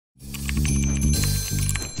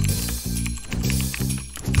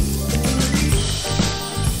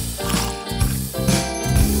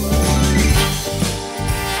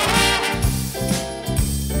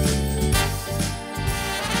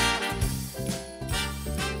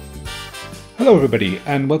Hello everybody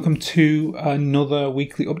and welcome to another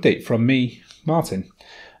weekly update from me, Martin.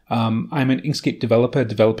 I'm an Inkscape developer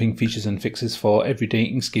developing features and fixes for everyday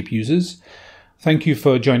Inkscape users. Thank you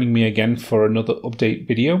for joining me again for another update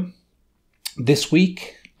video. This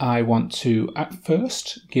week I want to at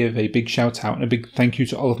first give a big shout out and a big thank you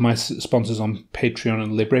to all of my sponsors on Patreon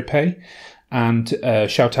and LibrePay,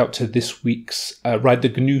 and shout out to this week's Ride the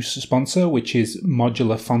GNU sponsor, which is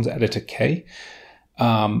Modular Font Editor K.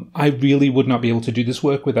 I really would not be able to do this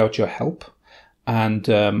work without your help. And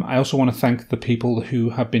I also want to thank the people who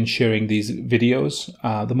have been sharing these videos.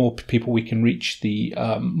 The more people we can reach, the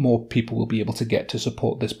more people will be able to get to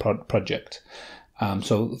support this project.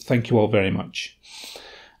 So thank you all very much.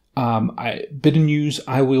 Bit of news,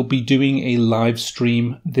 I will be doing a live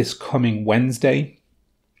stream this coming Wednesday.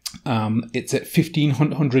 It's at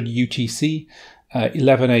 1500 UTC,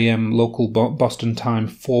 11 AM local Boston time,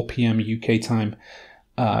 4 PM UK time.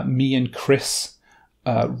 Me and Chris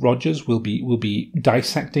Rogers will be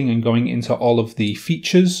dissecting and going into all of the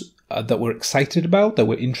features that we're excited about, that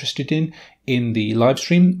we're interested in the live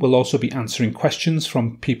stream. We'll also be answering questions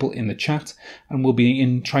from people in the chat, and we'll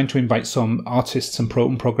be trying to invite some artists and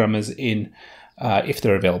programmers in, if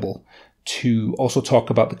they're available, to also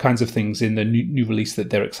talk about the kinds of things in the new release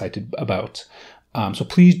that they're excited about. So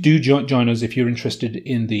please do join us if you're interested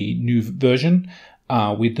in the new version.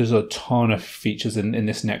 There's a ton of features in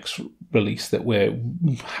this next release that we're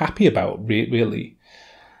happy about, really.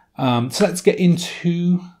 So let's get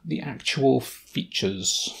into the actual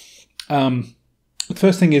features. The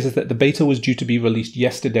first thing is that the beta was due to be released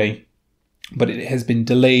yesterday, but it has been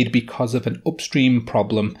delayed because of an upstream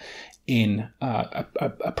problem in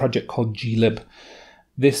a project called glib.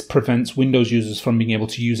 This prevents Windows users from being able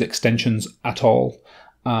to use extensions at all.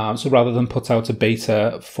 So rather than put out a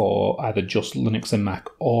beta for either just Linux and Mac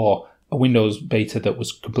or a Windows beta that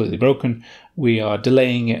was completely broken, we are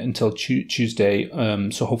delaying it until Tuesday.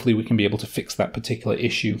 So hopefully we can be able to fix that particular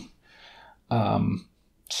issue.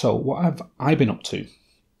 So what have I been up to?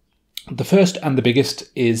 The first and the biggest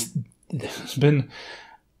is there's been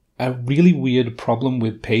a really weird problem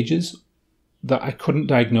with Pages that I couldn't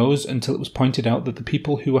diagnose until it was pointed out that the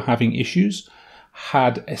people who were having issues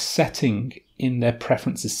had a setting in their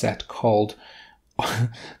preferences set called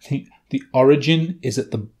the origin is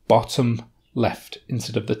at the bottom left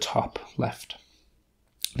instead of the top left.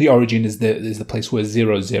 The origin is the place where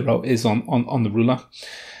 00 is on the ruler.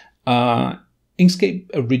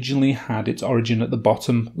 Inkscape originally had its origin at the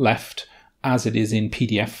bottom left, as it is in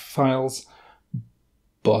PDF files,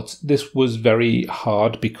 but this was very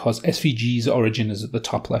hard because SVG's origin is at the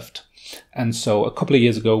top left. And so a couple of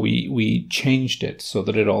years ago, we changed it so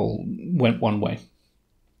that it all went one way.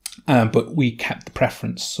 But we kept the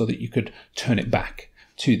preference so that you could turn it back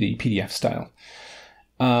to the PDF style.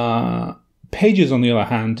 Pages, on the other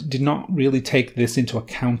hand, did not really take this into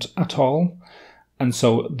account at all. And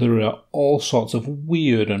so there are all sorts of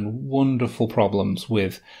weird and wonderful problems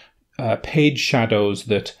with page shadows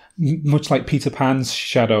that, much like Peter Pan's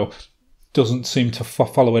shadow, doesn't seem to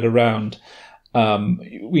follow it around.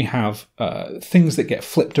 We have things that get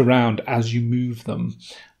flipped around as you move them,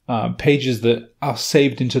 pages that are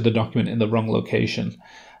saved into the document in the wrong location.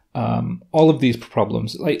 All of these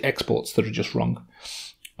problems, like exports that are just wrong.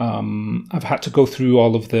 I've had to go through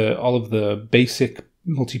all of the basic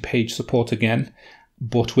multi-page support again,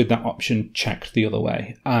 but with that option checked the other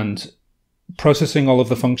way, and processing all of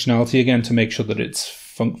the functionality again to make sure that it's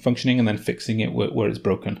functioning, and then fixing it where it's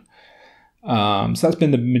broken. So that's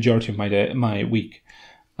been the majority of my week.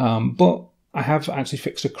 But I have actually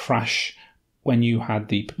fixed a crash when you had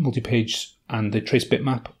the multi-page and the trace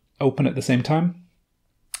bitmap open at the same time.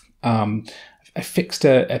 I fixed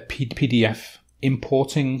a PDF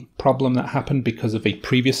importing problem that happened because of a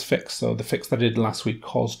previous fix. So the fix that I did last week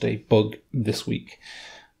caused a bug this week,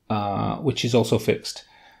 which is also fixed.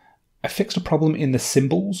 I fixed a problem in the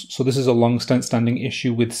symbols. So this is a long-standing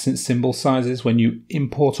issue with symbol sizes. When you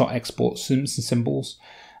import or export symbols,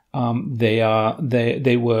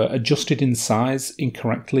 they were adjusted in size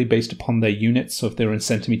incorrectly based upon their units. So if they're in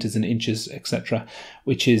centimeters and inches, etc.,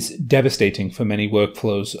 which is devastating for many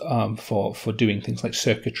workflows for doing things like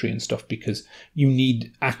circuitry and stuff, because you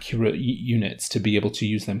need accurate units to be able to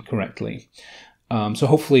use them correctly. So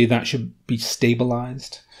hopefully that should be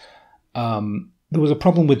stabilized. There was a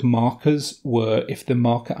problem with markers where if the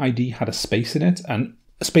marker ID had a space in it, and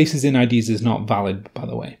spaces in IDs is not valid, by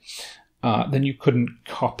the way, then you couldn't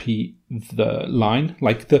copy the line.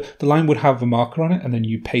 Like the line would have a marker on it, and then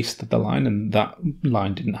you paste the line, and that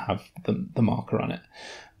line didn't have the marker on it.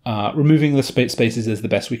 Removing the spaces is the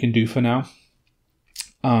best we can do for now.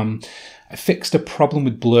 I fixed a problem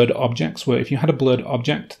with blurred objects, where if you had a blurred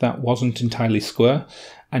object that wasn't entirely square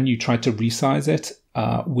and you tried to resize it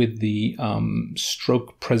with the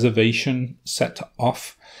stroke preservation set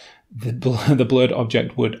off, the blurred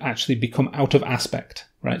object would actually become out of aspect,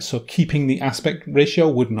 right? So keeping the aspect ratio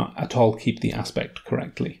would not at all keep the aspect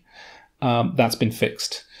correctly. That's been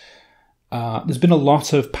fixed. There's been a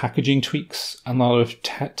lot of packaging tweaks and a lot of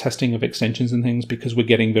testing of extensions and things because we're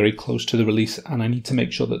getting very close to the release and I need to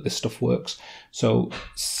make sure that this stuff works. So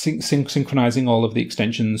synchronizing all of the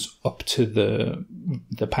extensions up to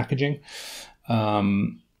the packaging.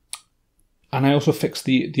 And I also fixed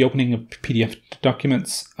the opening of PDF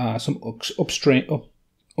documents, some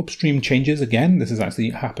upstream changes. Again, this has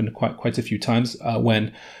actually happened quite a few times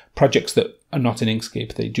when projects that are not in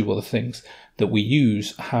Inkscape, they do other things that we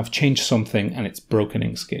use, have changed something and it's broken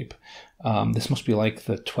Inkscape. This must be like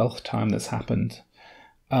the 12th time that's happened.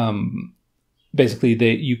 Basically,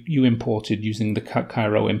 you imported using the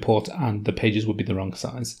Cairo import and the pages would be the wrong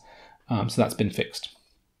size. So that's been fixed.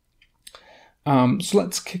 So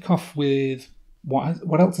let's kick off with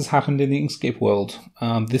what else has happened in the Inkscape world.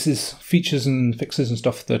 This is features and fixes and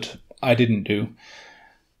stuff that I didn't do.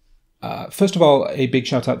 First of all, a big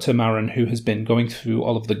shout out to Maren, who has been going through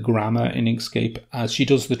all of the grammar in Inkscape. As she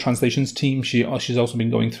does the translations team, she's also been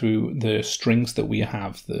going through the strings that we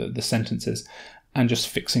have, the sentences, and just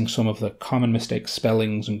fixing some of the common mistakes,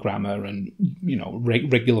 spellings and grammar, and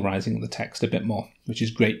regularizing the text a bit more, which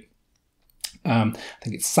is great. I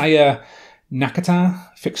think it's Saya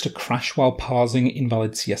Nakata fixed a crash while parsing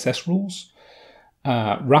invalid CSS rules.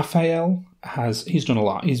 Raphael he's done a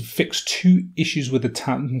lot. He's fixed 2 issues with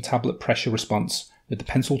the tablet pressure response with the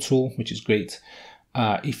pencil tool, which is great.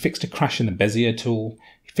 He fixed a crash in the Bezier tool.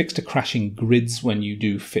 He fixed a crash in grids when you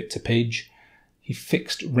do fit to page. He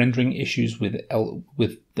fixed rendering issues with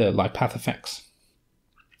the live path effects.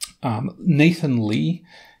 Nathan Lee,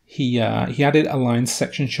 he added a line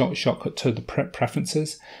section shortcut to the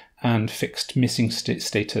preferences and fixed missing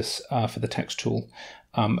status for the text tool,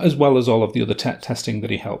 as well as all of the other testing that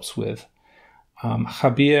he helps with.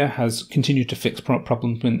 Javier has continued to fix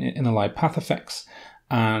problems in the live path effects,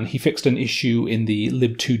 and he fixed an issue in the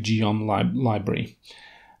lib2geom library.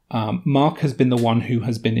 Mark has been the one who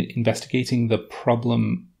has been investigating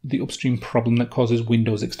the upstream problem that causes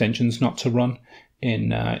Windows extensions not to run in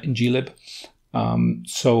glib.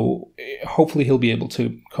 So hopefully he'll be able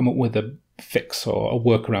to come up with a fix or a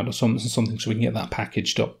workaround or something so we can get that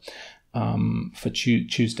packaged up for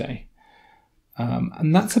Tuesday.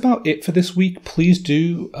 And that's about it for this week. Please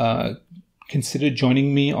do consider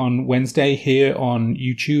joining me on Wednesday here on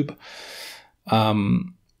YouTube.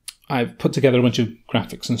 I've put together a bunch of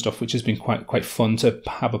graphics and stuff, which has been quite fun to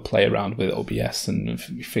have a play around with OBS and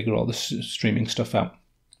figure all the streaming stuff out.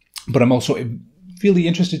 But I'm also really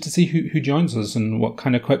interested to see who joins us and what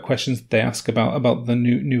kind of questions they ask about the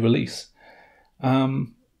new release.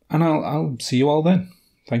 And I'll see you all then.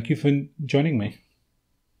 Thank you for joining me.